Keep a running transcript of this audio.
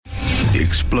the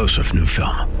explosive new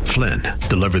film, Flynn,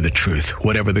 deliver the truth,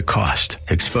 whatever the cost,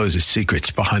 exposes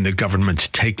secrets behind the government's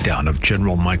takedown of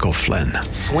General Michael Flynn.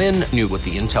 Flynn knew what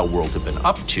the intel world had been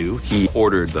up to. He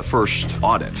ordered the first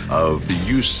audit of the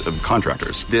use of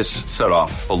contractors. This set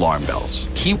off alarm bells.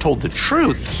 He told the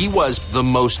truth. He was the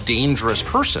most dangerous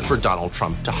person for Donald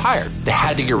Trump to hire. They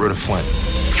had to get rid of Flynn.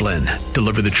 Flynn,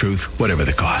 deliver the truth, whatever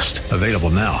the cost. Available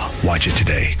now. Watch it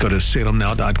today. Go to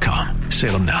salemnow.com.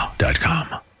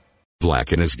 salemnow.com.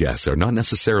 Black and his guests are not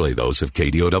necessarily those of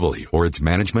KDOW or its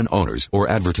management, owners, or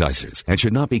advertisers and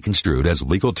should not be construed as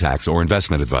legal, tax, or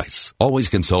investment advice. Always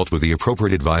consult with the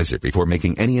appropriate advisor before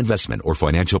making any investment or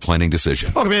financial planning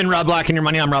decision. Welcome in, Rob Black and Your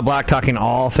Money. I'm Rob Black, talking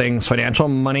all things financial,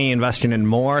 money, investing, and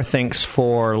more. Thanks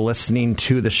for listening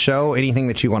to the show. Anything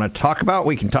that you want to talk about,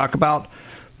 we can talk about.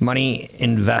 Money,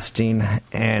 investing,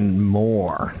 and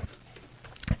more.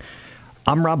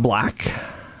 I'm Rob Black,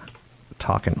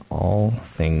 talking all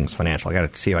things financial. I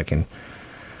got to see if I can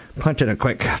punch in a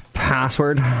quick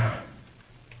password. My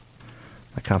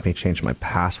company changed my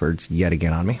passwords yet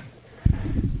again on me.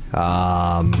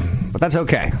 But that's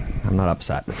okay. I'm not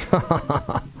upset.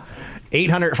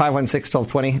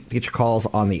 800-516-1220. Get your calls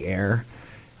on the air.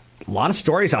 A lot of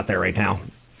stories out there right now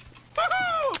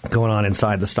going on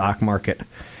inside the stock market.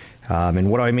 And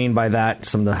what do I mean by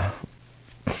that?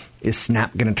 Is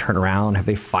Snap going to turn around? Have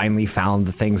they finally found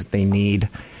the things that they need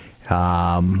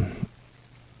as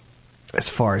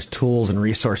far as tools and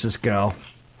resources go?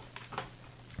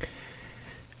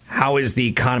 How is the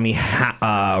economy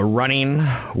running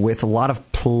with a lot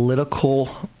of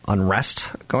political unrest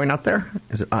going out there?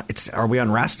 Are we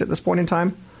unrest at this point in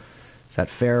time? Is that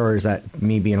fair, or is that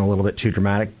me being a little bit too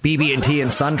dramatic? BB&T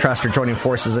and SunTrust are joining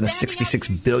forces in a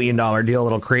 $66 billion deal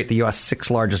that will create the U.S.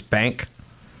 sixth largest bank.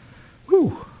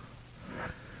 Woo.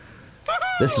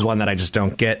 This is one that I just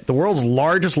don't get. The world's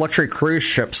largest luxury cruise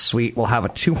ship suite will have a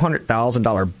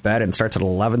 $200,000 bed and starts at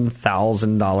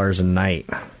 $11,000 a night.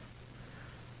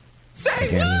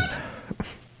 Again,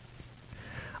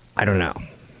 I don't know.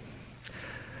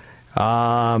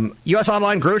 U.S.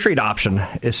 online grocery adoption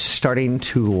is starting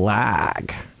to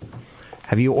lag.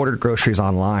 Have you ordered groceries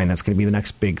online? That's going to be the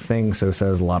next big thing, so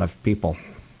says a lot of people.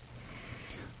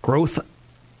 Growth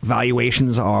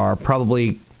valuations are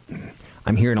probably,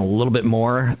 I'm hearing a little bit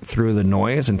more through the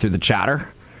noise and through the chatter.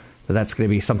 So that's going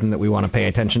to be something that we want to pay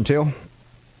attention to.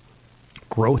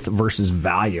 Growth versus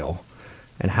value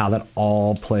and how that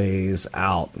all plays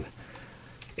out.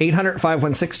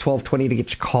 800-516-1220 to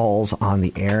get your calls on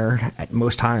the air. At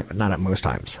most times, not at most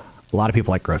times. A lot of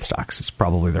people like growth stocks. It's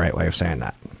probably the right way of saying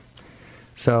that.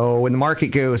 So when the market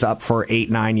goes up for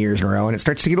 8-9 years in a row and it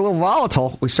starts to get a little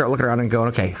volatile, we start looking around and going,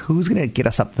 okay, who's going to get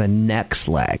us up the next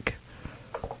leg?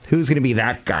 Who's going to be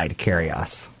that guy to carry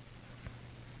us?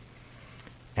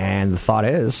 And the thought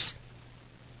is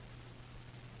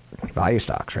value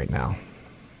stocks right now.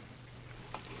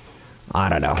 I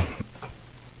don't know.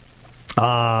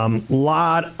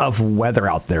 Lot of weather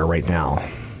out there right now.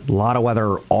 A lot of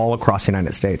weather all across the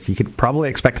United States. You could probably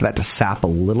expect that to sap a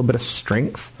little bit of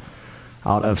strength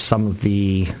out of some of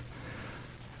the...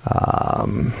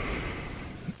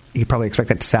 you could probably expect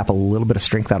that to sap a little bit of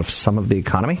strength out of some of the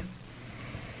economy.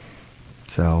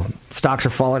 So stocks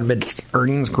are falling amidst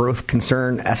earnings growth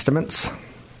concern estimates.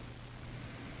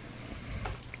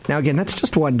 Now, again, that's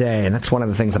just one day, and that's one of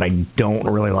the things that I don't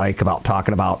really like about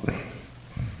talking about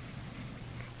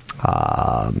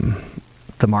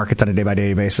the markets on a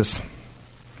day-by-day basis.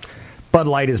 Bud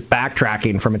Light is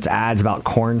backtracking from its ads about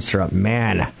corn syrup.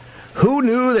 Man, who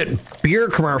knew that beer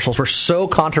commercials were so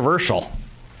controversial?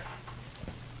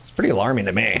 It's pretty alarming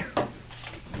to me.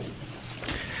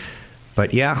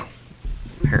 But yeah,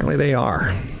 apparently they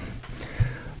are.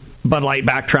 Bud Light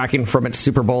backtracking from its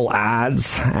Super Bowl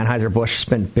ads. Anheuser-Busch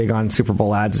spent big on Super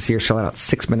Bowl ads this year, shelling out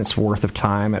 6 minutes worth of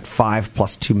time at $5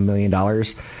 plus $2 million.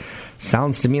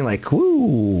 Sounds to me like,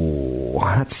 woo,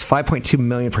 that's $5.2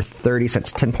 million for 30, so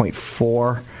that's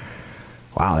 10.4.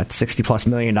 Wow, that's $60 plus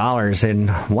million.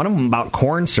 And one of them about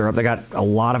corn syrup, they got a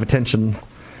lot of attention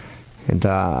and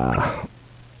a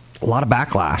lot of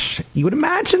backlash. You would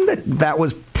imagine that that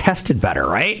was tested better,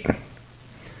 right?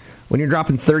 When you're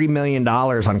dropping $30 million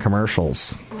on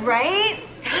commercials. Right?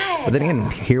 God. But then again,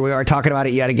 here we are talking about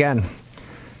it yet again.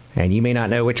 And you may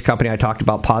not know which company I talked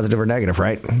about, positive or negative,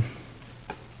 right?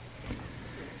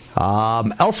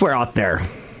 Elsewhere out there,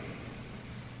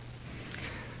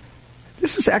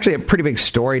 this is actually a pretty big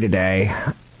story today.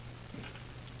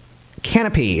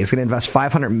 Canopy is going to invest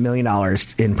 $500 million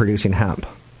in producing hemp.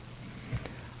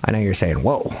 I know you're saying,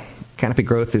 whoa. Canopy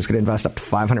Growth is going to invest up to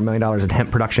 $500 million in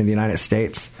hemp production in the United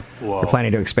States. Whoa. They're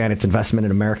planning to expand its investment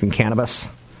in American cannabis.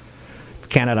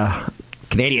 Canada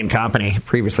Canadian company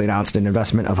previously announced an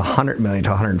investment of $100 million to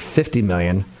 $150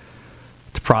 million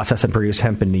to process and produce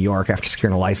hemp in New York after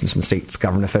securing a license from state's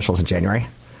government officials in January.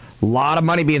 A lot of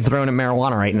money being thrown at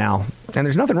marijuana right now, and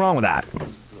there's nothing wrong with that.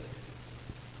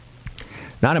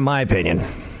 Not in my opinion.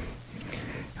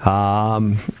 But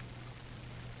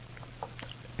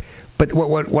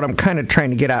what I'm kind of trying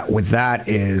to get at with that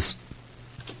is,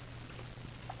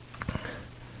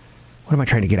 what am I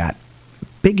trying to get at?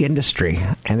 Big industry,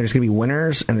 and there's going to be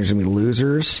winners and there's going to be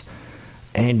losers,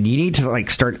 and you need to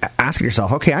start asking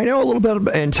yourself, okay, I know a little bit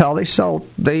about Intel.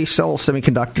 They sell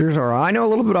semiconductors, or I know a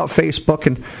little bit about Facebook,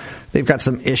 and they've got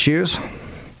some issues.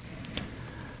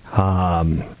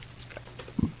 But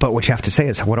what you have to say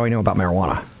is, what do I know about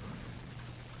marijuana?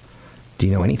 Do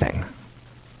you know anything?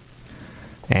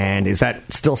 And is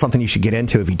that still something you should get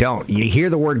into if you don't? You hear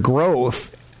the word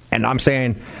growth, and I'm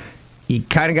saying you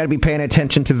kind of got to be paying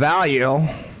attention to value,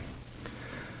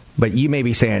 but you may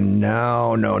be saying,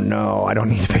 no, I don't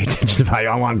need to pay attention to value.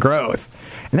 I want growth.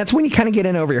 And that's when you kind of get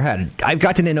in over your head. I've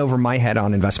gotten in over my head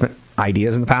on investment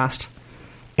ideas in the past,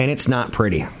 and it's not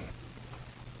pretty,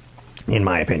 in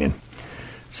my opinion.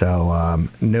 So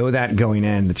know that going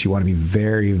in, that you want to be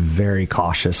very, very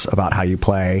cautious about how you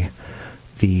play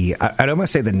I'd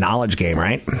almost say the knowledge game,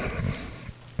 right?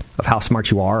 Of how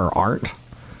smart you are or aren't.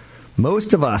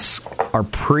 Most of us are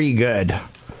pretty good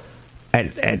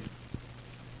at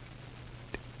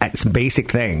some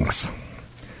basic things,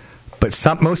 but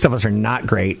most of us are not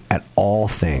great at all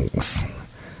things. And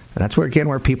that's where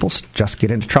people just get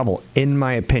into trouble, in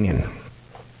my opinion.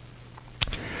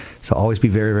 So always be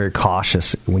very, very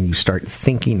cautious when you start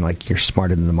thinking like you're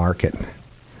smarter than the market.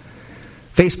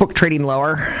 Facebook trading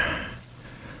lower.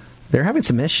 They're having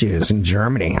some issues in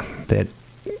Germany that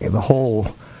the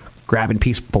whole grabbing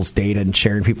people's data and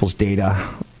sharing people's data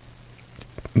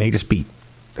may just be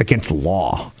against the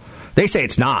law. They say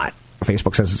it's not.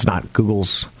 Facebook says it's not. Not Google,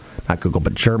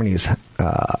 but Germany's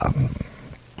a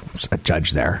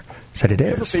judge there said it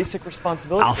is. Have a basic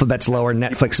responsibility. Alphabet's lower,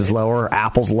 Netflix is lower,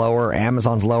 Apple's lower,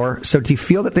 Amazon's lower. So do you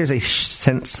feel that there's a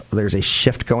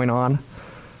shift going on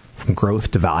from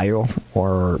growth to value,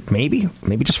 or maybe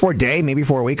just for a day, maybe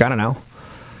for a week, I don't know.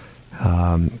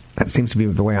 That seems to be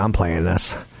the way I'm playing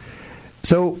this.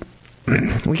 So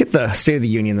we get the State of the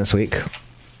Union this week,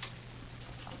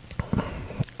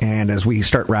 and as we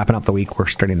start wrapping up the week, we're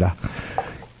starting to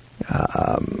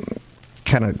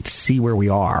kind of see where we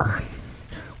are.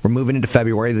 We're moving into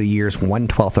February. The year's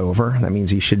 1/12 over. That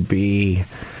means you should be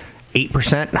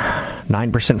 8%,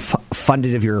 9%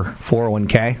 funded of your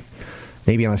 401k.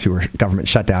 Maybe unless you were government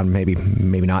shutdown, maybe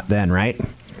not then, right?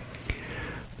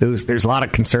 There's a lot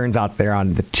of concerns out there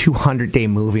on the 200-day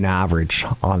moving average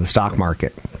on the stock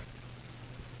market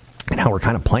and how we're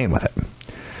kind of playing with it.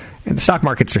 And the stock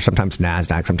markets are sometimes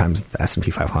NASDAQ, sometimes the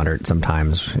S&P 500,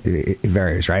 sometimes it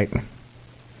varies, right?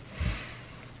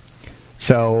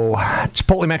 So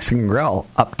Chipotle Mexican Grill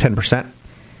up 10%.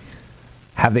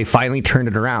 Have they finally turned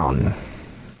it around?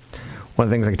 One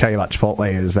of the things I can tell you about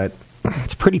Chipotle is that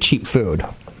it's pretty cheap food.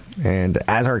 And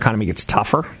as our economy gets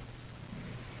tougher,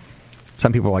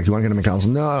 some people are like, you want to go to McDonald's?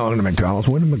 No, I don't want to go to McDonald's.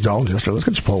 We went to McDonald's yesterday. Let's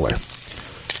get Chipotle.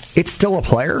 It's still a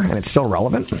player, and it's still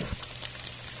relevant.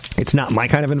 It's not my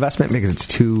kind of investment because it's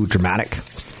too dramatic.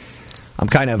 I'm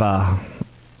kind of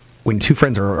when two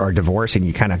friends are divorcing,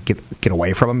 you kind of get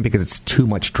away from them because it's too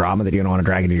much drama that you don't want to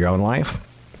drag into your own life.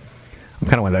 I'm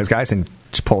kind of one of those guys, and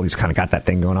Chipotle's kind of got that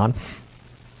thing going on.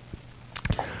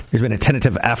 There's been a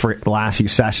tentative effort the last few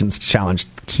sessions to challenge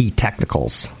key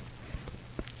technicals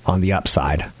on the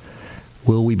upside.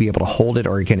 Will we be able to hold it,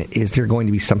 or again, is there going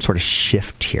to be some sort of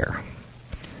shift here?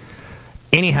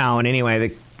 Anyhow and anyway,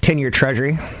 the 10-year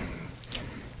Treasury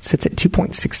sits at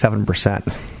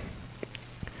 2.67%.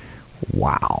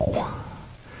 Wow.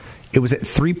 It was at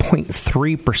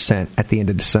 3.3% at the end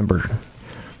of December.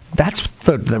 That's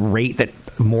the rate that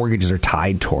mortgages are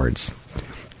tied towards.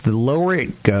 The lower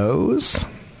it goes,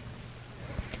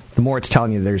 the more it's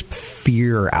telling you there's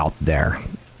fear out there.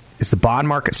 Is the bond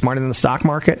market smarter than the stock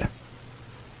market?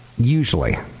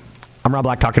 Usually. I'm Rob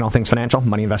Black, talking all things financial,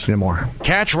 money, investing, and more.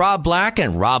 Catch Rob Black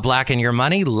and Rob Black and Your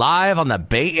Money live on the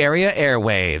Bay Area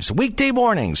airwaves, weekday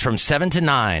mornings from 7 to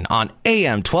 9 on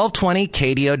AM 1220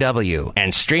 KDOW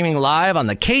and streaming live on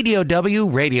the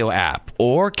KDOW radio app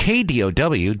or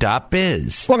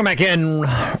KDOW.biz. Welcome back in,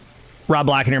 Rob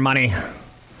Black and Your Money.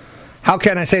 How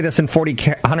can I say this in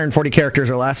 140 characters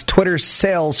or less? Twitter's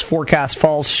sales forecast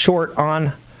falls short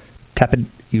on tepid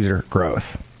user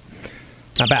growth.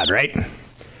 Not bad, right?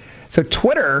 So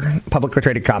Twitter, publicly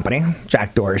traded company,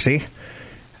 Jack Dorsey,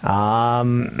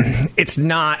 it's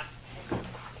not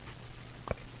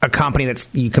a company that's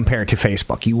you compare it to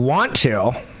Facebook. You want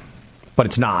to, but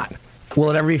it's not. Will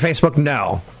it ever be Facebook?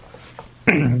 No.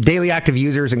 Daily active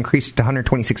users increased to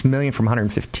 126 million from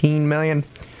 115 million.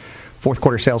 Fourth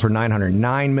quarter sales were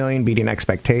 909 million, beating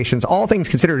expectations. All things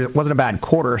considered, it wasn't a bad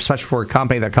quarter, especially for a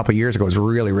company that a couple of years ago was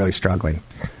really, really struggling.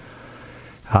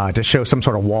 To show some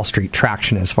sort of Wall Street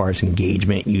traction as far as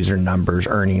engagement, user numbers,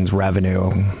 earnings,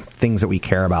 revenue, things that we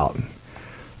care about.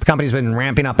 The company's been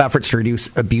ramping up efforts to reduce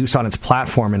abuse on its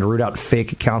platform and root out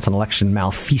fake accounts and election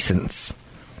malfeasance.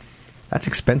 That's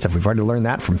expensive. We've already learned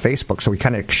that from Facebook, so we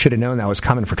kind of should have known that was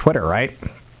coming for Twitter, right?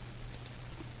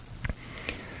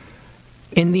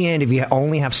 In the end, if you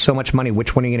only have so much money,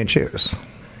 which one are you going to choose?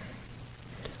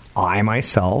 I,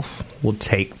 myself, will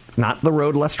take not the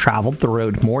road less traveled, the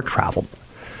road more traveled.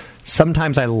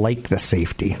 Sometimes I like the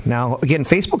safety. Now, again,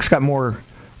 Facebook's got more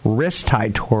risk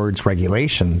tied towards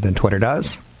regulation than Twitter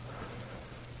does.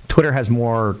 Twitter has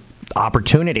more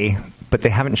opportunity, but they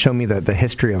haven't shown me the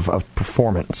history of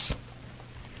performance.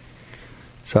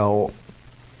 So,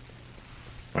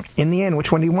 in the end,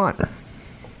 which one do you want?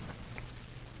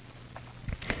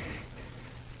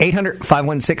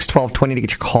 800-516-1220 to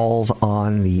get your calls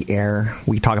on the air.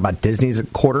 We can talk about Disney's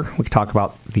quarter. We can talk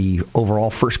about the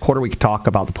overall first quarter. We can talk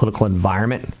about the political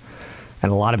environment.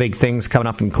 And a lot of big things coming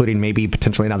up, including maybe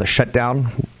potentially another shutdown,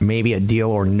 maybe a deal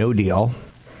or no deal.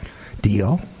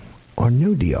 Deal or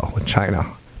no deal with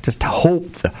China. Just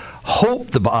hope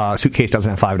the suitcase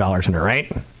doesn't have $5 in it,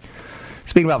 right?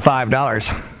 Speaking about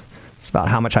 $5, it's about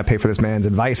how much I pay for this man's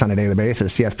advice on a daily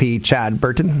basis. CFP Chad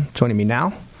Burton joining me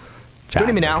now.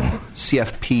 Joining me now,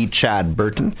 CFP Chad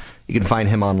Burton. You can find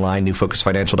him online,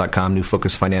 newfocusfinancial.com,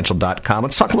 newfocusfinancial.com.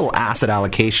 Let's talk a little asset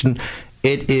allocation.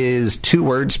 It is two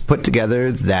words put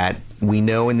together that we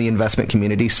know in the investment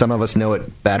community. Some of us know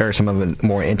it better, some of it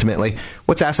more intimately.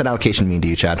 What's asset allocation mean to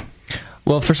you, Chad?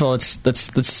 Well, first of all,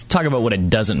 let's talk about what it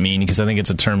doesn't mean, because I think it's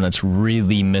a term that's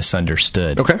really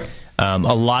misunderstood. Okay. A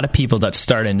lot of people that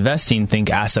start investing think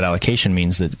asset allocation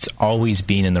means that it's always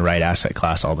being in the right asset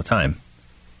class all the time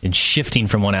and shifting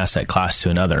from one asset class to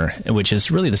another, which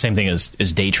is really the same thing as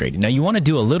day trading. Now, you want to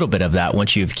do a little bit of that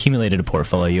once you've accumulated a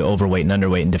portfolio, you overweight and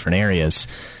underweight in different areas,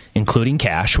 including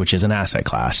cash, which is an asset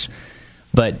class.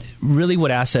 But really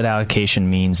what asset allocation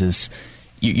means is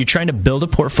you're trying to build a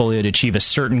portfolio to achieve a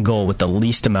certain goal with the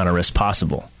least amount of risk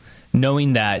possible,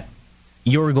 knowing that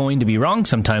you're going to be wrong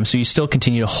sometimes, so you still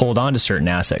continue to hold on to certain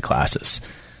asset classes.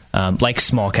 Like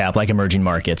small cap, like emerging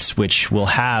markets, which will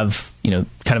have,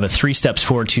 kind of a 3 steps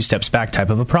forward, 2 steps back type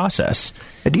of a process.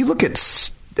 Do you look at,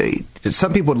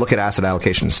 some people would look at asset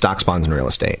allocation, stocks, bonds, and real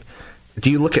estate. Do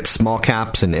you look at small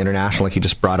caps and international, like you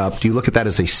just brought up? Do you look at that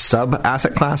as a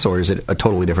sub-asset class, or is it a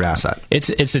totally different asset? It's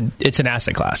an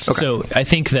asset class. Okay. So I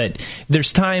think that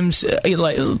there's times,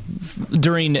 like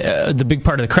during the big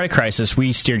part of the credit crisis,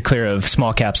 we steered clear of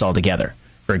small caps altogether,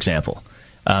 for example.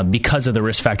 Because of the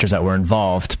risk factors that were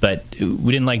involved, but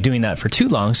we didn't like doing that for too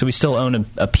long, so we still own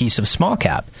a piece of small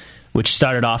cap, which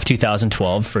started off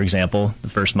 2012, for example, the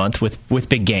first month with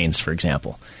big gains, for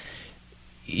example.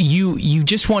 You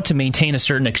just want to maintain a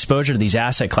certain exposure to these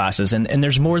asset classes, and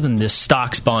there's more than this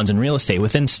stocks, bonds, and real estate.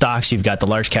 Within stocks, you've got the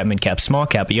large cap, mid cap, small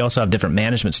cap, but you also have different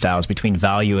management styles between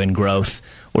value and growth,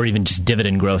 or even just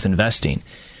dividend growth investing.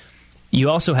 You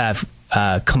also have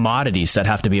commodities that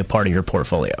have to be a part of your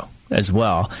portfolio as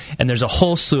well. And there's a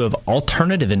whole slew of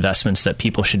alternative investments that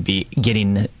people should be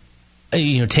getting,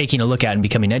 taking a look at and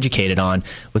becoming educated on.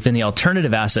 Within the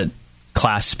alternative asset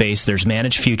class space, there's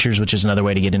managed futures, which is another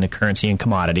way to get into currency and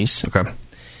commodities. Okay.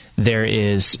 There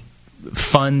is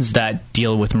funds that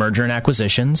deal with merger and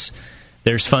acquisitions.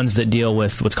 There's funds that deal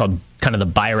with what's called kind of the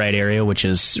buy right area, which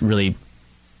is really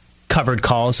covered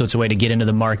calls, so it's a way to get into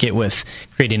the market with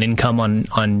creating income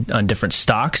on different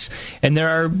stocks. And there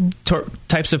are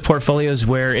types of portfolios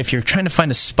where if you're trying to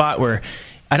find a spot where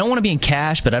I don't want to be in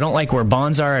cash, but I don't like where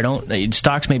bonds are,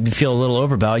 stocks maybe feel a little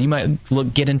overvalued, you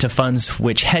might get into funds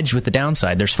which hedge with the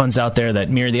downside. There's funds out there that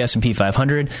mirror the S&P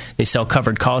 500. They sell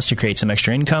covered calls to create some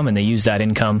extra income, and they use that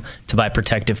income to buy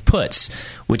protective puts,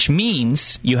 which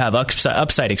means you have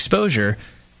upside exposure,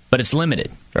 but it's limited.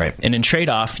 Right. And in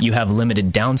trade-off, you have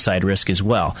limited downside risk as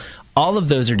well. All of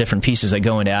those are different pieces that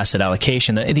go into asset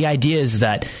allocation. The idea is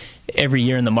that every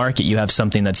year in the market, you have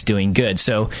something that's doing good.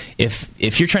 So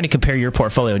if you're trying to compare your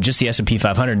portfolio, just the S&P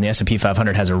 500, and the S&P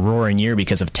 500 has a roaring year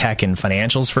because of tech and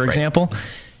financials, for example,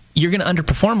 you're going to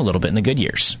underperform a little bit in the good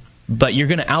years. But you're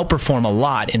going to outperform a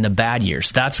lot in the bad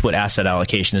years. That's what asset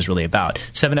allocation is really about.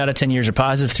 7 out of 10 years are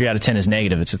positive, 3 out of 10 is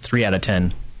negative. It's a 3 out of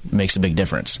 10 makes a big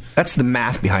difference. That's the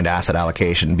math behind asset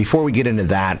allocation. Before we get into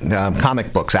that,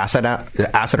 comic books, asset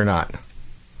or not?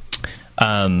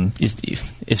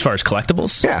 As far as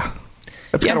collectibles? Yeah.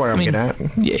 That's kind of where I'm getting at.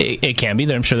 It can be.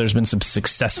 I'm sure there's been some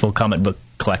successful comic book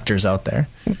collectors out there.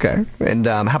 Okay. And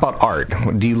how about art?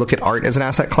 Do you look at art as an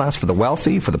asset class for the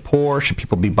wealthy, for the poor? Should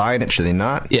people be buying it? Should they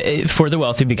not? Yeah, for the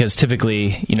wealthy, because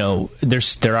typically,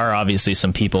 there are obviously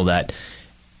some people that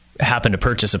happen to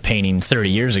purchase a painting 30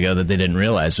 years ago that they didn't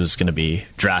realize was going to be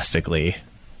drastically...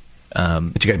 but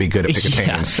you got to be good at picking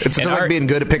paintings. It's just like being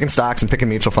good at picking stocks and picking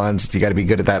mutual funds. You got to be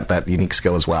good at that unique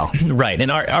skill as well. Right.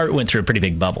 And art went through a pretty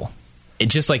big bubble. It,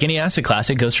 just like any asset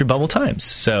class, it goes through bubble times.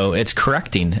 So it's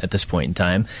correcting at this point in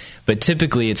time. But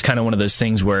typically, it's kind of one of those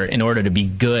things where in order to be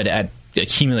good at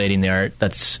accumulating the art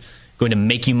that's going to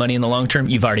make you money in the long term,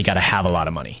 you've already got to have a lot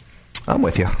of money. I'm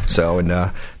with you. So, and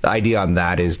the idea on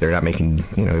that is they're not making,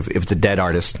 if it's a dead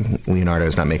artist, Leonardo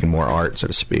is not making more art, so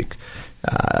to speak.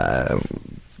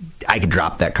 I could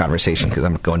drop that conversation because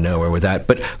I'm going nowhere with that.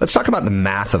 But let's talk about the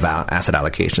math of asset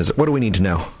allocation. What do we need to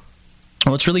know?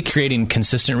 Well, it's really creating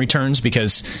consistent returns,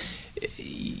 because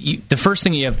the first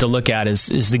thing you have to look at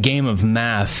is the game of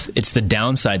math. It's the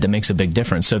downside that makes a big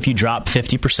difference. So if you drop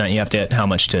 50%, you have to hit how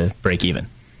much to break even?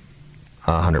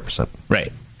 100%.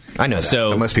 Right. I know that,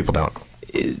 but most people don't.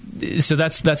 So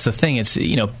that's the thing. It's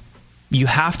you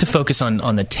have to focus on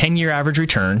the 10-year average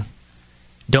return.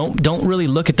 Don't really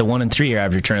look at the 1 and 3 year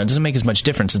average return. It doesn't make as much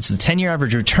difference. It's the 10-year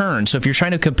average return. So if you're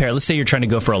trying to compare, let's say you're trying to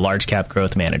go for a large cap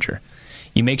growth manager.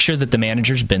 You make sure that the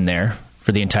manager's been there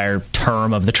for the entire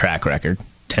term of the track record,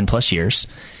 10 plus years.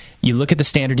 You look at the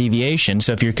standard deviation.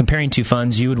 So if you're comparing two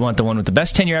funds, you would want the one with the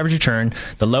best 10-year average return,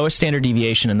 the lowest standard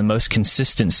deviation, and the most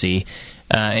consistency,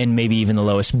 and maybe even the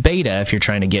lowest beta if you're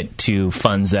trying to get to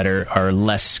funds that are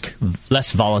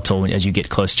less volatile as you get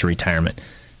close to retirement.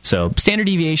 So standard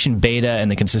deviation, beta,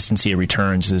 and the consistency of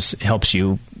returns helps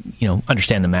you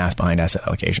understand the math behind asset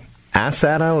allocation.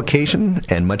 Asset allocation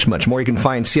and much, much more. You can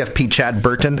find CFP Chad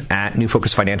Burton at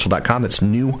newfocusfinancial.com. That's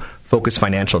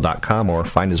newfocusfinancial.com, or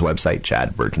find his website,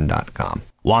 chadburton.com.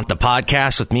 Want the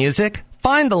podcast with music?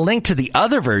 Find the link to the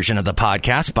other version of the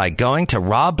podcast by going to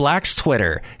Rob Black's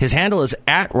Twitter. His handle is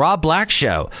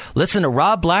 @RobBlackShow. Listen to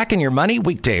Rob Black and Your Money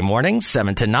weekday mornings,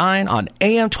 7 to 9 on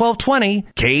AM 1220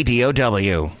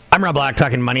 KDOW. I'm Rob Black,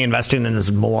 talking money, investing, and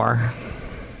there's more.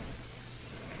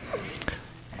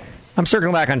 I'm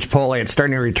circling back on Chipotle. It's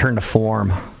starting to return to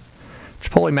form.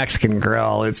 Chipotle Mexican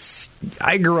Grill.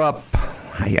 I grew up,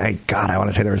 I want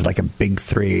to say there was like a big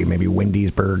three, maybe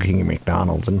Wendy's, Burger King, and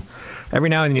McDonald's. And every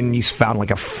now and then you found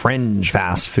like a fringe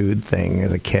fast food thing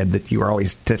as a kid that you were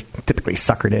always typically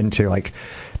suckered into. Like,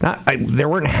 there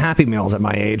weren't Happy Meals at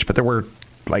my age, but there were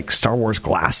like Star Wars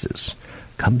glasses.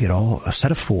 Come get a set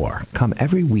of 4. Come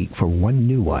every week for one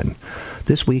new one.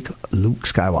 This week, Luke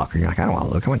Skywalker. You're like, I don't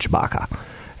want Luke, I want Chewbacca.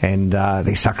 And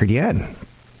they suckered you in.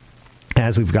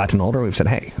 As we've gotten older, we've said,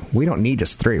 hey, we don't need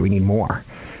just 3, we need more.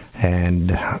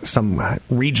 And some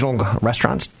regional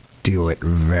restaurants do it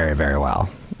very, very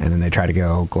well. And then they try to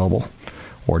go global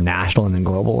or national and then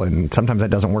global, and sometimes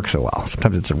that doesn't work so well.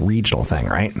 Sometimes it's a regional thing,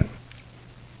 right?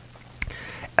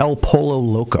 El Pollo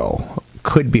Loco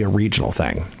could be a regional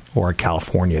thing or a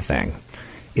California thing.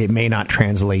 It may not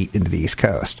translate into the East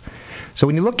Coast. So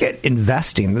when you look at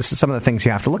investing, this is some of the things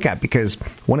you have to look at, because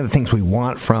one of the things we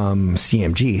want from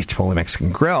CMG, Chipotle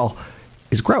Mexican Grill,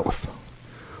 is growth.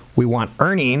 We want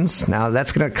earnings. Now,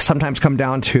 that's going to sometimes come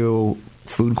down to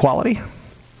food quality,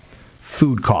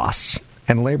 food costs,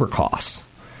 and labor costs.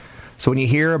 So when you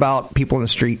hear about people in the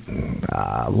street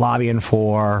lobbying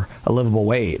for a livable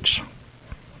wage,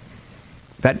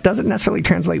 that doesn't necessarily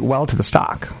translate well to the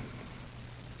stock.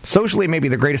 Socially, it may be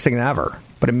the greatest thing ever,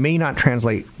 but it may not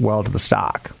translate well to the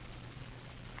stock.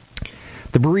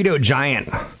 The burrito giant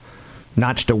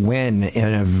notched a win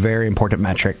in a very important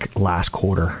metric last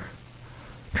quarter.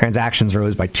 Transactions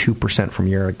rose by 2% from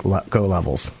year-ago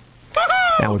levels.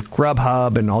 Now, with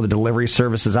Grubhub and all the delivery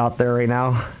services out there right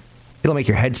now, it'll make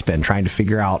your head spin trying to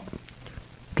figure out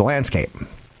the landscape.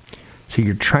 So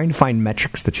you're trying to find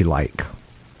metrics that you like.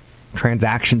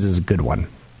 Transactions is a good one.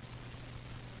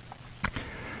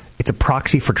 It's a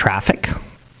proxy for traffic,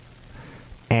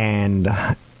 and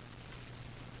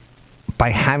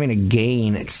by having a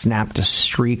gain, it snapped a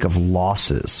streak of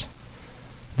losses.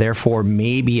 Therefore,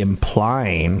 maybe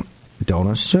implying, don't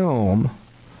assume,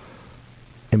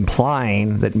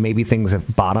 implying that maybe things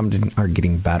have bottomed and are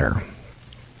getting better.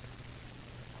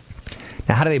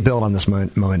 Now, how do they build on this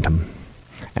momentum?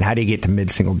 And how do you get to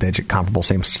mid-single-digit comparable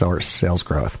same-store sales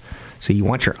growth? So you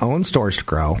want your own stores to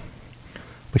grow,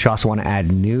 but you also want to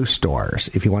add new stores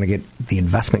if you want to get the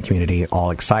investment community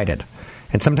all excited.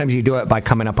 And sometimes you do it by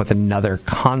coming up with another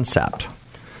concept.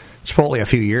 Chipotle a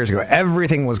few years ago,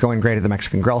 everything was going great at the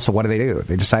Mexican Grill, so what do?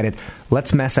 They decided,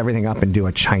 let's mess everything up and do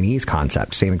a Chinese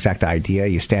concept. Same exact idea.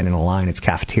 You stand in a line, it's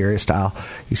cafeteria style.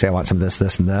 You say, I want some of this,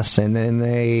 this, and this, and then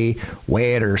they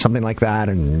weigh it or something like that,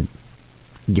 and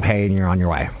you pay and you're on your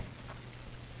way.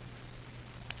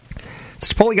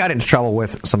 So Chipotle got into trouble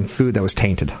with some food that was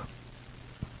tainted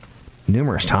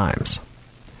numerous times.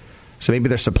 So maybe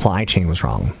their supply chain was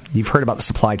wrong. You've heard about the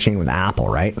supply chain with Apple,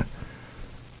 right?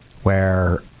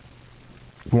 Where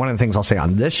one of the things I'll say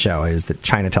on this show is that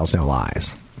China tells no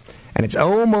lies. And it's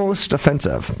almost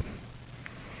offensive.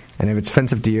 And if it's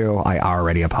offensive to you, I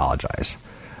already apologize.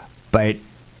 But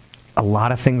a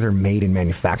lot of things are made and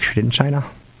manufactured in China.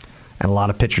 And a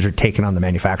lot of pictures are taken on the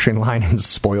manufacturing line and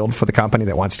spoiled for the company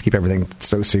that wants to keep everything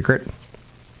so secret.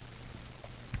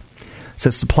 So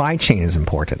supply chain is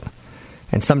important.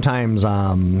 And sometimes,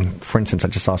 for instance, I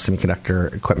just saw a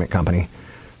semiconductor equipment company.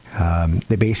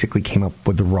 They basically came up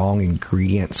with the wrong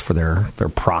ingredients for their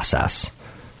process.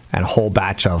 And a whole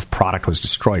batch of product was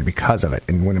destroyed because of it.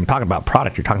 And when I'm talking about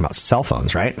product, you're talking about cell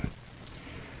phones, right?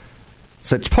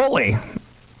 So Chipotle,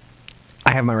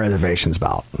 I have my reservations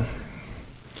about.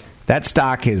 That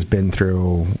stock has been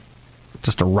through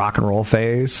just a rock and roll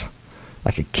phase.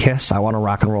 Like a Kiss, I want to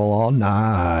rock and roll all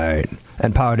night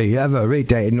and party every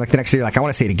day. And like the next year, like, I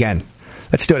want to see it again.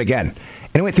 Let's do it again.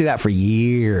 And it went through that for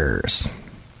years.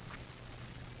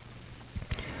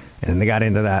 And then they got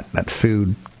into that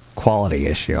food quality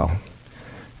issue.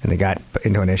 And they got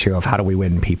into an issue of how do we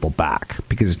win people back?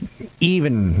 Because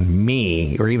even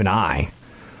me, or even I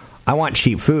want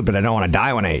cheap food, but I don't want to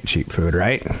die when I eat cheap food,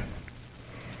 right?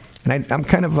 And I'm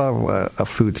kind of a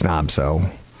food snob, so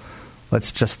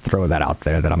let's just throw that out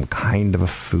there, that I'm kind of a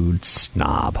food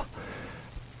snob.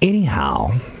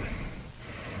 Anyhow,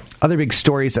 other big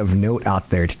stories of note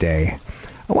out there today.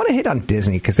 I want to hit on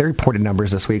Disney because they reported numbers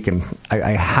this week, and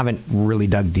I haven't really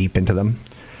dug deep into them.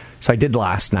 So I did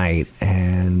last night,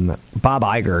 and Bob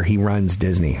Iger, he runs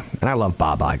Disney, and I love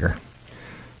Bob Iger.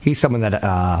 He's someone that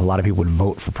a lot of people would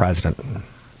vote for president.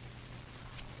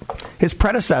 His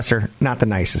predecessor, not the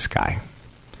nicest guy.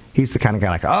 He's the kind of guy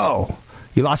like, oh,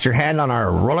 you lost your hand on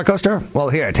our roller coaster? Well,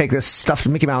 here, take this stuffed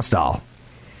Mickey Mouse doll.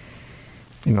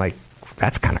 And you're like,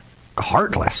 that's kind of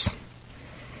heartless.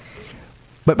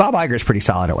 But Bob Iger is pretty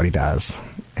solid at what he does.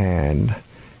 And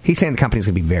he's saying the company's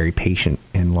going to be very patient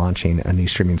in launching a new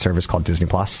streaming service called Disney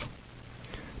Plus,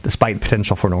 despite the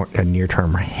potential for a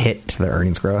near-term hit to their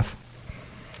earnings growth.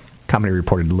 The company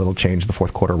reported little change in the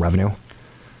fourth quarter revenue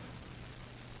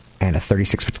and a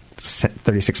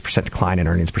 36% decline in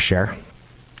earnings per share.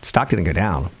 Stock didn't go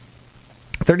down.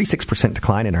 36%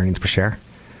 decline in earnings per share.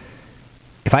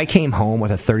 If I came home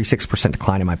with a 36%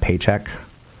 decline in my paycheck,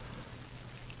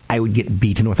 I would get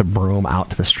beaten with a broom out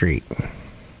to the street.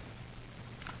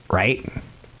 Right?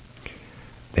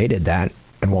 They did that,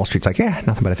 and Wall Street's like, yeah,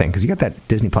 nothing but a thing, because you got that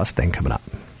Disney Plus thing coming up.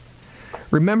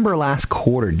 Remember last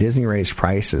quarter, Disney raised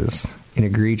prices an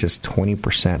egregious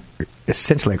 20%,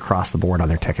 essentially across the board on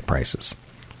their ticket prices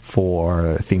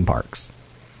for theme parks.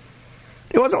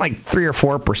 It wasn't like 3 or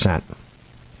 4%.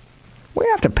 We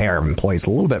have to pay our employees a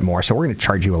little bit more, so we're going to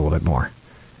charge you a little bit more.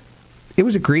 It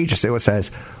was egregious. It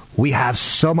says, we have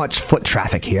so much foot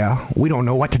traffic here, we don't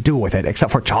know what to do with it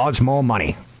except for charge more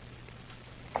money.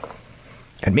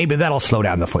 And maybe that'll slow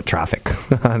down the foot traffic.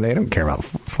 They don't care about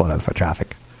slowing down the foot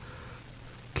traffic.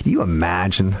 Can you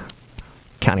imagine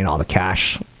counting all the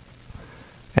cash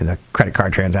and the credit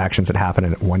card transactions that happen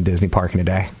at one Disney park in a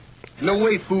day? No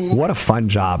way, fool. What a fun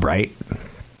job, right?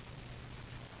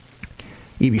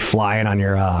 You'd be flying on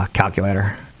your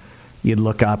calculator. You'd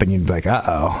look up and you'd be like,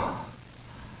 uh-oh.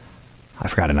 I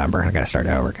forgot a number. I got to start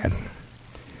over again.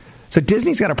 So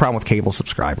Disney's got a problem with cable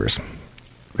subscribers.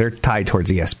 They're tied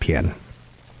towards ESPN.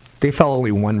 They fell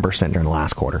only 1% during the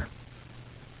last quarter.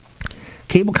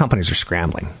 Cable companies are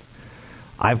scrambling.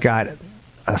 I've got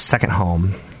a second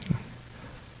home,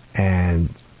 and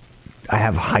I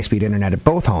have high-speed internet at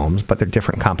both homes, but they're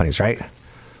different companies, right?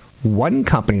 One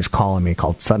company is calling me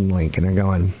called Suddenlink, and they're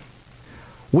going,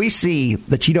 we see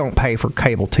that you don't pay for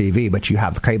cable TV, but you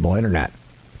have the cable internet.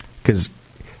 Because,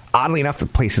 oddly enough, the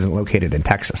place isn't located in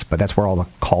Texas, but that's where all the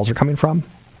calls are coming from.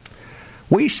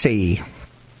 We see,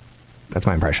 that's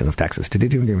my impression of Texas, and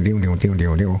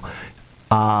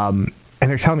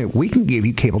they're telling me, we can give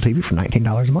you cable TV for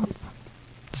 $19 a month.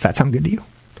 Does that sound good to you?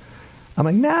 I'm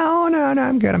like, no,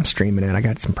 I'm good. I'm streaming it. I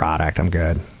got some product. I'm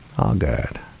good. All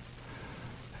good.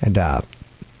 And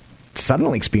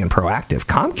Suddenlink's being proactive.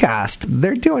 Comcast,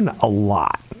 they're doing a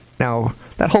lot. Now,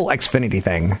 that whole Xfinity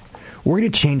thing, we're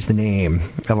going to change the name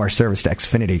of our service to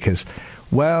Xfinity because,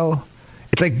 well,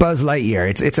 it's like Buzz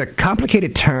Lightyear. It's a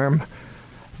complicated term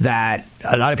that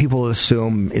a lot of people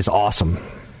assume is awesome.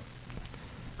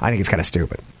 I think it's kind of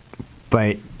stupid.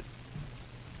 But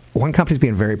one company's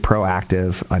being very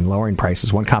proactive on lowering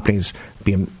prices. One company's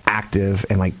being active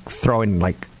and like throwing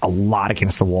like a lot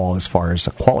against the wall as far as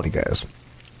quality goes.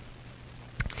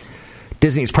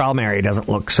 Disney's problem area doesn't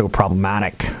look so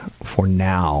problematic for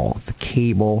now. The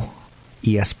cable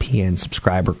ESPN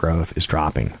subscriber growth is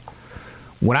dropping.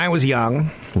 When I was a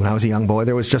young boy,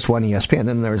 there was just one ESPN.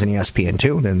 Then there was an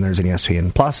ESPN2. Then there's an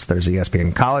ESPN Plus. There's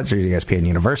ESPN College. There's ESPN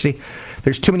University.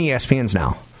 There's too many ESPNs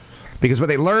now. Because what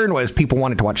they learned was people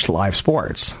wanted to watch live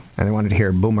sports. And they wanted to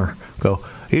hear Boomer go,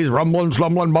 he's rumbling,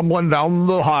 stumbling, bumbling down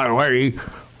the highway.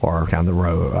 Or down the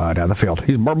road, down the field.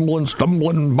 He's bumbling,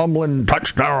 stumbling, bumbling,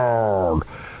 touchdown.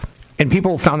 And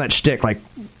people found that shtick, like,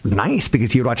 nice.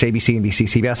 Because you'd watch ABC, NBC,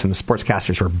 CBS, and the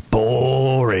sportscasters were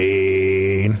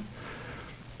boring.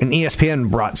 And ESPN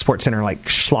brought SportsCenter like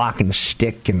schlock and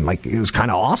shtick, and like it was kind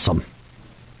of awesome.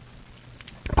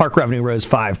 Park revenue rose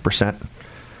 5%.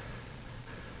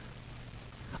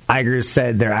 Iger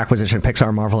said their acquisition of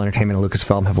Pixar, Marvel Entertainment, and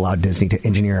Lucasfilm have allowed Disney to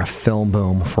engineer a film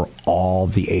boom for all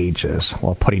the ages,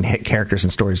 while putting hit characters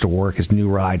and stories to work as new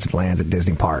rides and lands at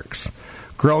Disney parks,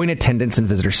 growing attendance and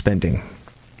visitor spending.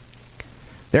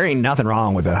 There ain't nothing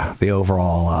wrong with the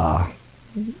overall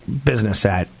business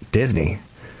at Disney.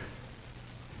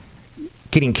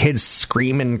 Getting kids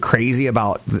screaming crazy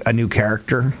about a new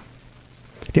character. Do you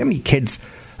know how many kids?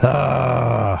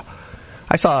 I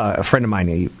saw a friend of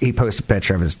mine, he posted a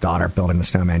picture of his daughter building a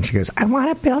snowman. She goes, I want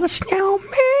to build a snowman.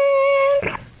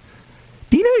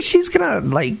 Do you know she's going to,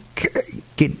 like,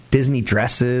 get Disney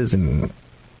dresses and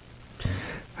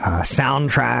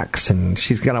soundtracks, and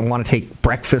she's going to want to take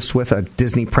breakfast with a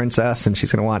Disney princess, and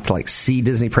she's going to want to, like, see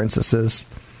Disney princesses.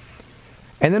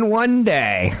 And then one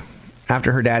day,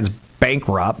 after her dad's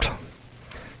bankrupt,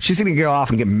 she's going to go off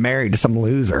and get married to some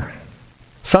loser.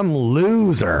 Some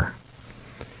loser.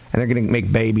 And they're going to make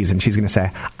babies, and she's going to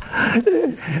say,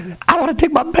 I want to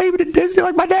take my baby to Disney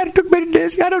like my daddy took me to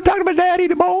Disney. I don't talk to my daddy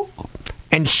anymore.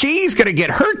 And she's going to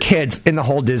get her kids in the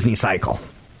whole Disney cycle.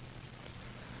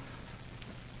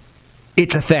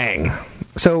 It's a thing.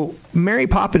 So Mary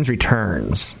Poppins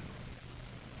Returns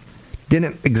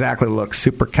didn't exactly look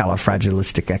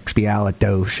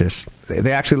supercalifragilisticexpialidocious.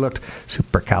 They actually looked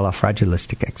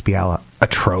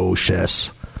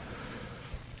supercalifragilisticexpialidocious.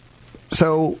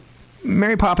 So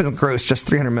Mary Poppins grossed just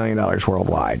 $300 million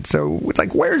worldwide. So it's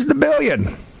like, where's the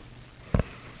billion?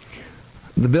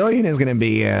 The billion is going to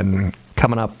be in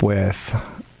coming up with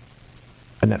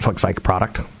a Netflix-like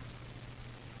product.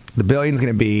 The billion is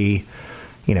going to be,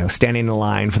 standing in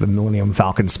line for the Millennium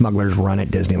Falcon Smuggler's Run at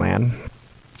Disneyland.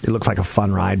 It looks like a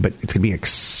fun ride, but it's going to be an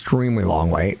extremely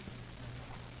long wait.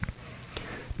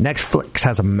 Netflix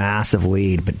has a massive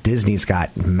lead, but Disney's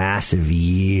got massive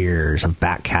years of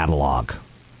back catalog.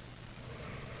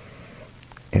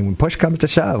 And when push comes to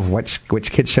shove, which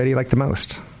kids show do you like the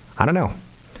most? I don't know.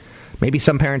 Maybe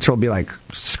some parents will be like,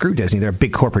 screw Disney, they're a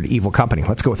big corporate evil company.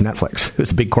 Let's go with Netflix,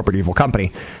 who's a big corporate evil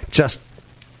company. Just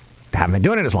haven't been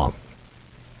doing it as long.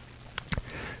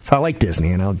 So I like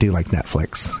Disney, and I do like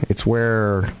Netflix. It's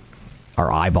where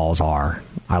our eyeballs are.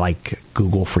 I like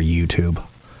Google for YouTube.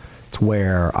 It's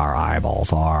where our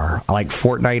eyeballs are. I like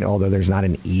Fortnite, although there's not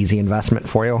an easy investment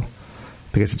for you,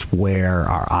 because it's where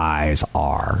our eyes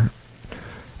are.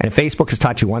 And if Facebook has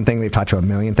taught you one thing, they've taught you a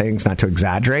million things, not to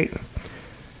exaggerate.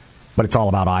 But it's all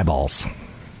about eyeballs.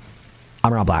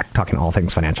 I'm Rob Black, talking all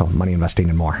things financial, money investing,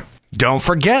 and more. Don't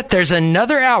forget, there's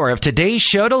another hour of today's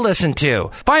show to listen to.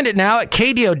 Find it now at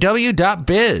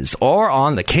KDOW.biz or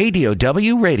on the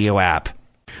KDOW radio app.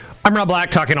 I'm Rob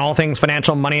Black, talking all things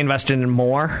financial, money investing, and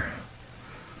more.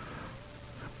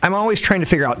 I'm always trying to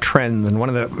figure out trends, and one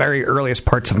of the very earliest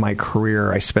parts of my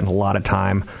career, I spent a lot of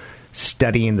time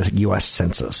studying the U.S.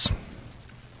 Census.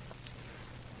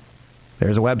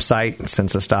 There's a website,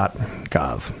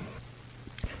 census.gov.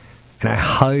 And I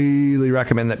highly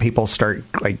recommend that people start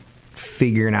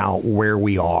figuring out where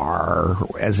we are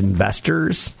as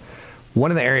investors.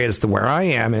 One of the areas where I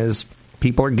am is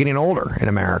people are getting older in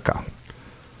America.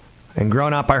 And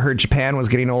growing up, I heard Japan was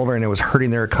getting older and it was hurting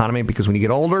their economy, because when you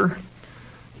get older,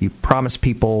 you promise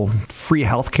people free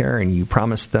health care and you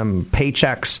promise them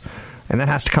paychecks. And that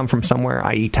has to come from somewhere,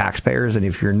 i.e. taxpayers. And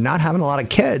if you're not having a lot of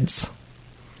kids,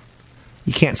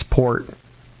 you can't support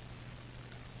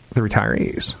the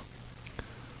retirees.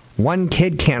 One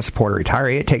kid can't support a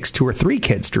retiree. It takes 2 or 3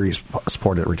 kids to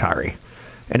support a retiree.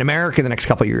 In America, in the next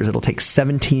couple of years, it'll take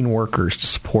 17 workers to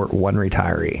support one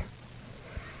retiree.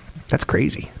 That's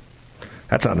crazy.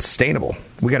 That's unsustainable.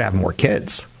 We got to have more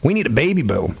kids. We need a baby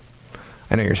boom.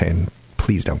 I know you're saying,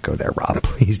 please don't go there, Rob.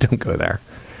 Please don't go there.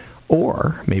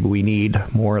 Or maybe we need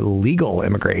more legal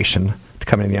immigration to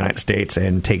come into the United States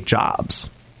and take jobs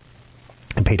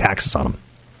and pay taxes on them.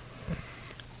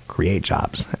 Create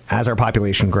jobs. As our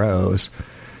population grows,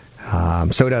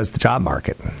 so does the job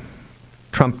market.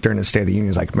 Trump, during his State of the Union,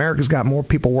 is like, America's got more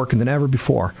people working than ever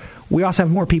before. We also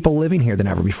have more people living here than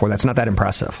ever before. That's not that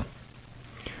impressive.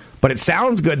 But it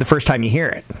sounds good the first time you hear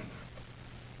it.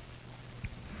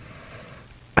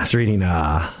 I was reading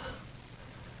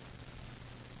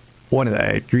one of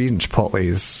the reasons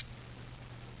Chipotle's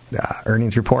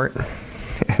earnings report,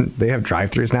 and they have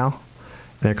drive-thrus now.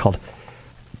 And they're called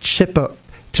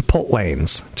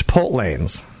Chipotlanes.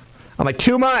 I'm like,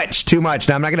 too much.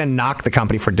 Now, I'm not going to knock the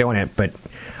company for doing it, but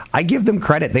I give them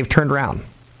credit. They've turned around.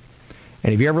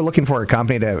 And if you're ever looking for a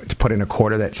company to put in a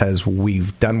quarter that says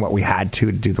we've done what we had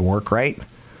to do the work right,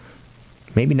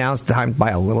 maybe now's the time to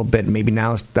buy a little bit. Maybe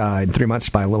now's in 3 months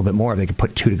to buy a little bit more if they could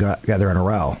put two together in a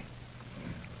row.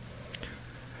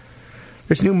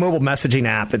 There's a new mobile messaging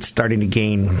app that's starting to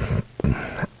gain,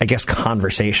 I guess,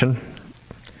 conversation.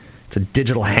 It's a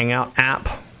digital hangout app.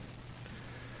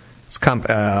 It's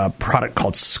a product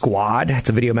called Squad. It's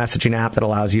a video messaging app that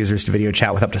allows users to video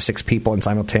chat with up to 6 people and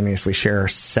simultaneously share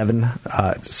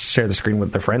the screen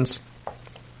with their friends.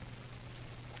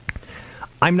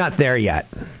 I'm not there yet.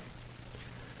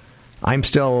 I'm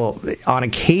still on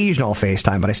occasional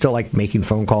FaceTime, but I still like making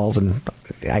phone calls, and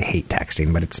I hate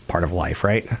texting, but it's part of life,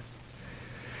 right?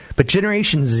 But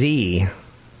Generation Z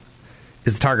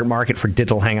is the target market for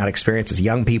digital hangout experiences.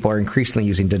 Young people are increasingly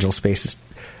using digital spaces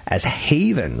as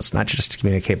havens, not just to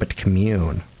communicate, but to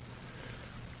commune.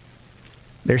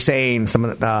 They're saying some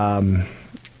of the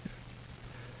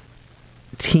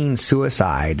teen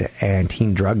suicide and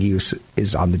teen drug use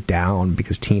is on the down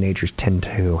because teenagers tend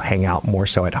to hang out more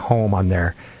so at home on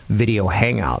their video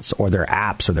hangouts or their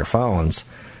apps or their phones,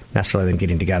 necessarily than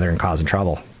getting together and causing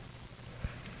trouble.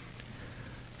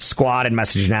 Squad and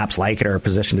messaging apps like it are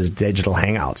positioned as digital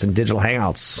hangouts. And digital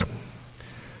hangouts,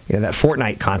 that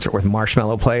Fortnite concert with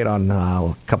Marshmello played on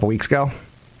a couple weeks ago,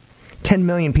 10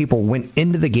 million people went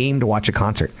into the game to watch a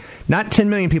concert. Not 10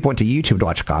 million people went to YouTube to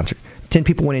watch a concert. 10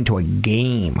 people went into a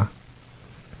game.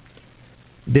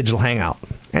 Digital hangout.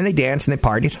 And they danced and they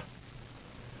partied.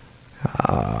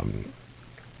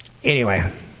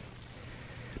 Anyway,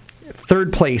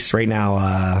 third place right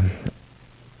now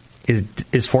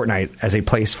is Fortnite as a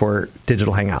place for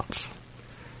digital hangouts.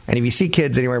 And if you see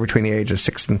kids anywhere between the ages of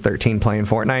 6 and 13 playing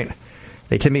Fortnite,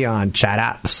 they tend to be on chat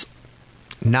apps.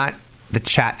 Not the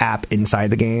chat app inside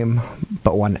the game,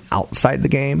 but one outside the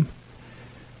game.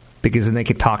 Because then they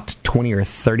can talk to 20 or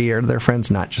 30 of their friends,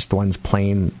 not just the ones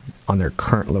playing on their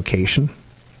current location.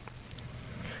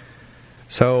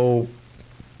 So,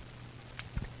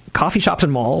 coffee shops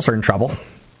and malls are in trouble,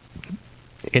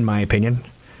 in my opinion,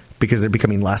 because they're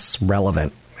becoming less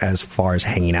relevant as far as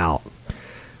hanging out.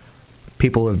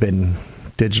 People who have been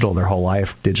digital their whole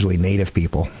life, digitally native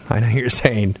people. I know you're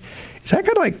saying, is that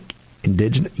kind of like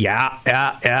indigenous? Yeah.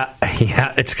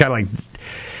 It's kind of like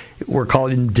we're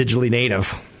calling digitally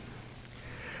native.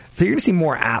 So you're going to see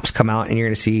more apps come out, and you're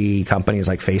going to see companies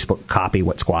like Facebook copy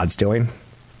what Squad's doing.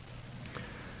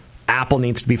 Apple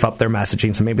needs to beef up their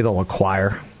messaging, so maybe they'll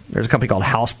acquire. There's a company called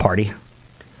House Party.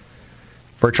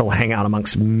 Virtual hangout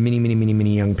amongst many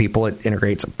young people. It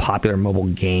integrates a popular mobile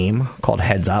game called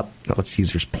Heads Up. It lets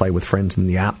users play with friends in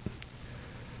the app.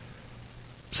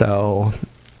 So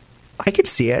I could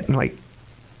see it, and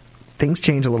things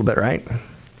change a little bit, right?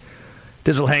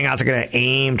 Digital hangouts are going to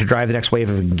aim to drive the next wave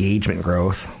of engagement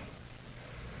growth.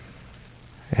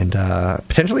 And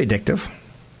potentially addictive.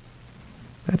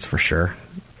 That's for sure.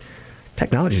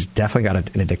 Technology's definitely got an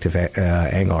addictive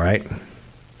angle, right?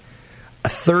 A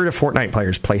third of Fortnite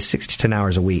players play 6 to 10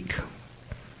 hours a week.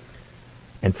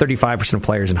 And 35% of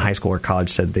players in high school or college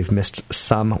said they've missed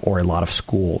some or a lot of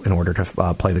school in order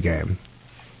to play the game.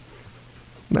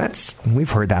 We've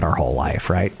heard that our whole life,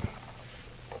 right?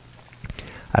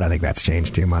 I don't think that's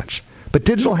changed too much. But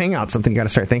digital hangout's something you got to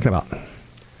start thinking about.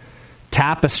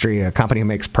 Tapestry, a company who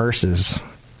makes purses,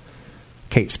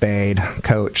 Kate Spade,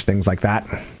 Coach, things like that,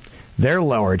 they're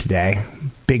lower today,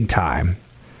 big time.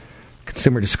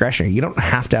 Consumer discretionary. You don't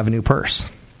have to have a new purse.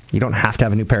 You don't have to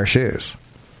have a new pair of shoes.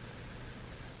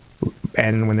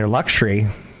 And when they're luxury,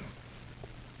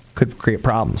 could create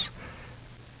problems.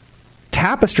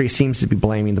 Tapestry seems to be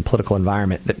blaming the political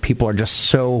environment, that people are just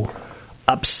so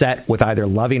upset with either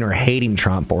loving or hating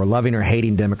Trump, or loving or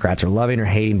hating Democrats, or loving or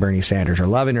hating Bernie Sanders, or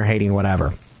loving or hating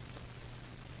whatever.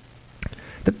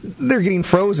 They're getting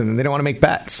frozen and they don't want to make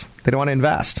bets. They don't want to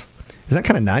invest. Isn't that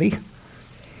kind of nutty?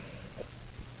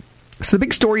 So the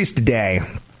big stories today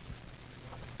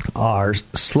are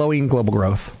slowing global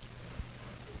growth,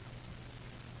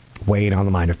 weighing on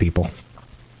the mind of people.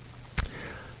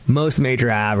 Most major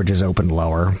averages opened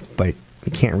lower, but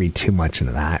you can't read too much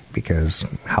into that because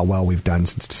how well we've done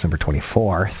since December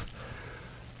 24th.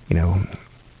 You know,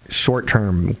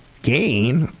 short-term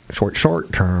gain,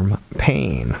 short-term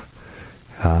pain.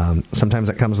 Sometimes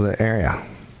that comes with the area.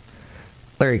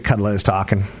 Larry Kudlow is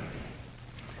talking,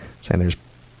 saying there's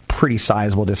pretty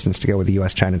sizable distance to go with the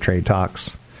U.S.-China trade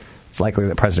talks. It's likely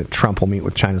that President Trump will meet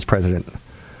with China's president.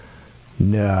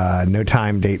 No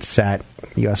time date set.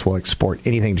 The U.S. will export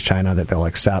anything to China that they'll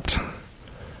accept.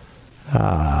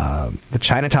 The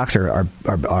China talks are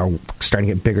starting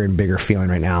to get bigger and bigger feeling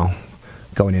right now,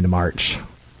 going into March.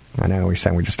 I know we're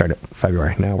saying we just started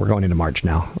February. No, we're going into March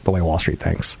now, the way Wall Street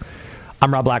thinks.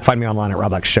 I'm Rob Black. Find me online at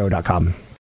robblackshow.com.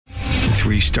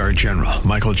 3-star General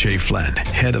Michael J. Flynn,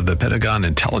 head of the Pentagon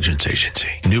Intelligence Agency,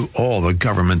 knew all the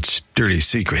government's dirty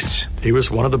secrets. He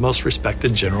was one of the most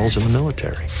respected generals in the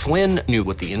military. Flynn knew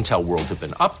what the intel world had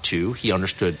been up to. He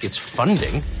understood its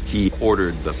funding. He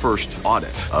ordered the first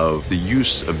audit of the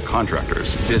use of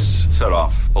contractors. This set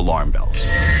off alarm bells.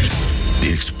 The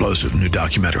explosive new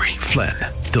documentary, Flynn,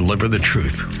 Deliver the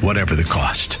Truth, Whatever the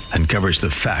Cost, uncovers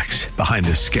the facts behind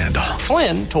this scandal.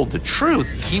 Flynn told the truth.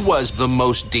 He was the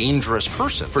most dangerous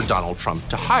person for Donald Trump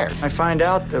to hire. I find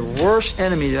out the worst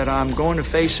enemy that I'm going to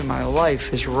face in my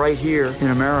life is right here in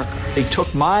America. They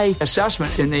took my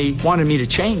assessment and they wanted me to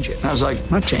change it. And I was like, I'm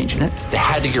not changing it. They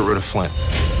had to get rid of Flynn.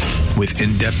 With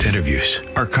in-depth interviews,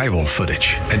 archival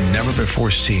footage, and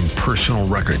never-before-seen personal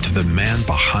records of the man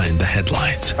behind the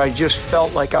headlines. I just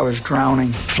felt like I was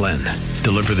drowning. Flynn,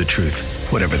 Deliver the Truth,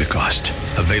 Whatever the Cost.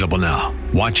 Available now.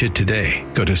 Watch it today.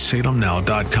 Go to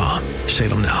salemnow.com.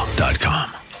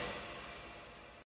 salemnow.com.